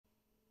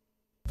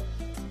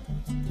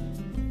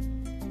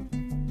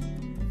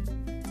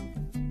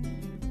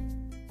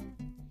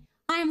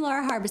I'm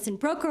Laura Harbison,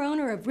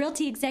 broker-owner of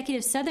Realty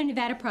Executive Southern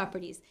Nevada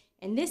Properties,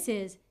 and this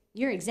is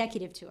your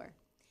executive tour.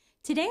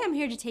 Today I'm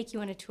here to take you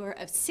on a tour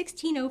of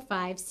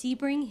 1605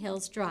 Sebring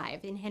Hills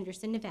Drive in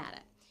Henderson, Nevada.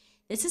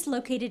 This is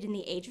located in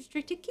the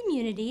age-restricted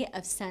community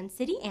of Sun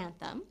City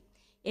Anthem.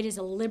 It is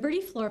a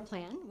Liberty floor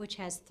plan, which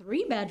has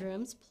 3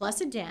 bedrooms plus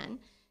a den,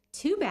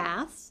 2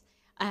 baths,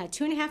 a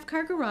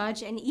 2.5-car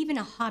garage, and even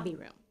a hobby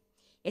room.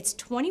 It's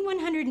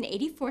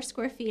 2,184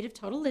 square feet of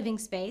total living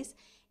space,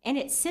 and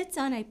it sits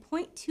on a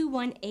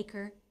 0.21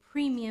 acre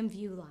premium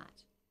view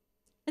lot.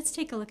 Let's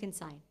take a look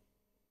inside.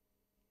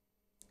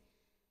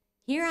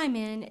 Here I'm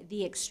in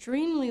the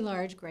extremely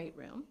large great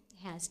room.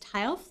 It has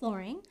tile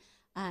flooring,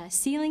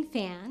 ceiling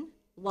fan,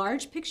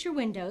 large picture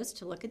windows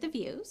to look at the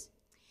views.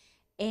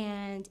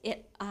 And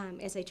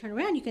as I turn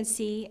around, you can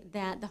see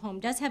that the home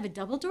does have a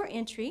double door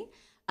entry,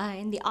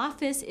 and the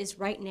office is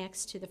right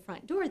next to the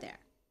front door there.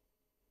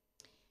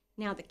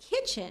 Now the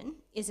kitchen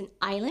is an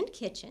island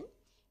kitchen.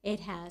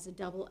 It has a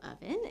double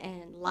oven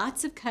and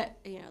lots of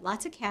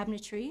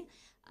cabinetry,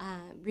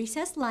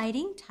 recessed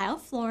lighting, tile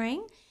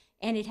flooring,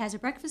 and it has a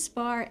breakfast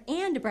bar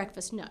and a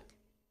breakfast nook.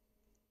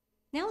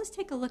 Now let's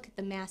take a look at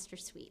the master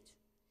suite.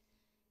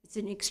 It's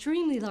an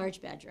extremely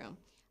large bedroom.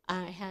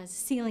 It has a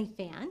ceiling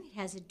fan. It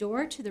has a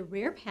door to the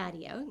rear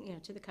patio,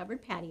 to the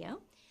covered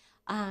patio.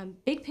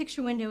 Big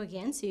picture window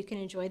again, so you can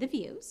enjoy the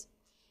views.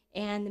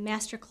 And the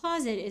master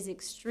closet is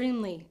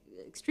extremely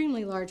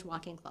large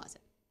walk-in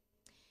closet.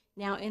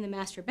 Now in the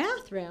master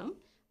bathroom,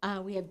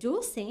 we have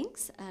dual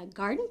sinks, a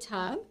garden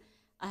tub,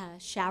 a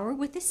shower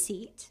with a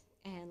seat,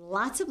 and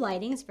lots of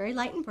lighting. It's very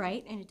light and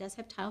bright, and it does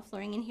have tile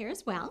flooring in here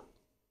as well.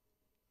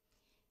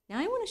 Now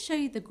I want to show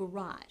you the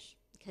garage,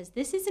 because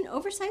this is an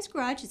oversized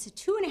garage. It's a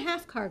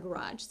 2.5-car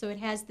garage, so it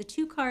has the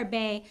 2-car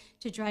bay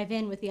to drive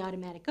in with the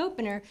automatic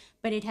opener,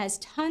 but it has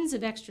tons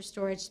of extra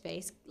storage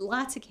space,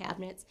 lots of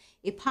cabinets,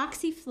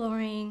 epoxy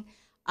flooring,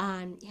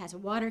 it has a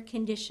water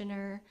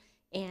conditioner,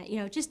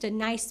 and just a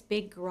nice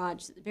big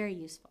garage, very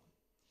useful.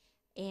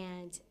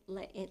 And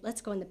let's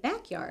go in the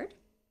backyard.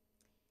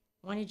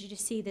 I wanted you to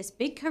see this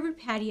big covered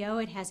patio.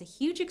 It has a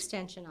huge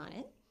extension on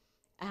it.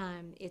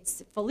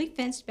 It's a fully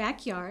fenced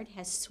backyard,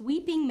 has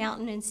sweeping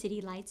mountain and city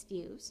lights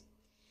views.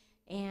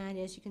 And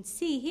as you can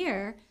see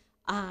here,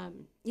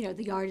 the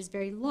yard is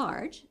very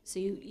large, so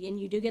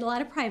you do get a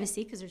lot of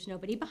privacy because there's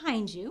nobody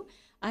behind you.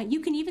 You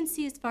can even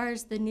see as far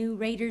as the new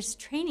Raiders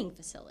training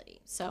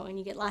facility. And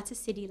you get lots of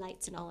city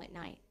lights and all at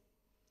night.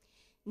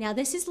 Now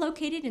this is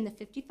located in the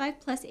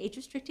 55+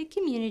 age-restricted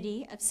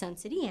community of Sun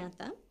City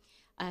Anthem.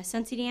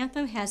 Sun City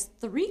Anthem has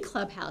 3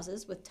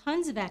 clubhouses with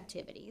tons of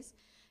activities.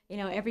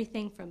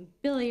 Everything from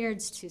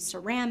billiards to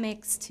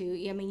ceramics to,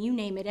 you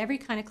name it, every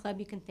kind of club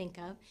you can think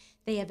of.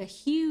 They have a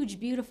huge,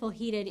 beautiful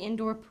heated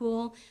indoor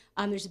pool.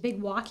 There's a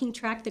big walking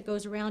track that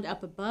goes around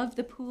up above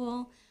the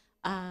pool.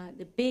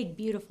 The big,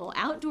 beautiful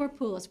outdoor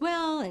pool as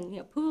well,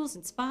 and pools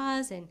and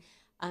spas, and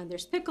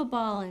there's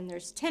pickleball, and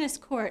there's tennis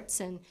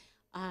courts, and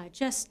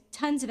just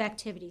tons of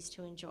activities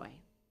to enjoy.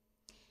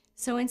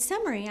 So in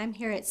summary, I'm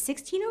here at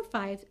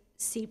 1605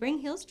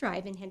 Sebring Hills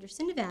Drive in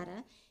Henderson,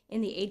 Nevada,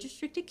 in the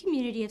age-restricted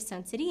community of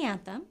Sun City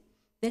Anthem.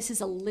 This is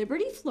a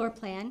Liberty floor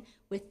plan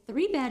with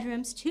 3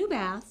 bedrooms, 2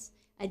 baths,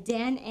 a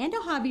den and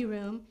a hobby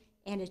room,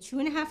 and a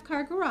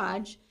 2.5-car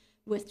garage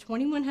with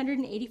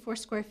 2,184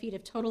 square feet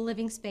of total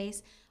living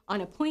space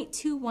on a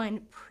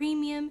 0.21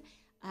 premium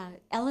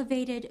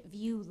elevated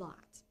view lot.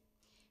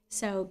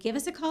 So give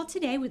us a call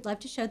today. We'd love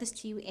to show this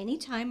to you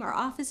anytime. Our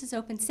office is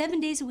open 7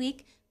 days a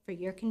week for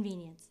your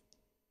convenience.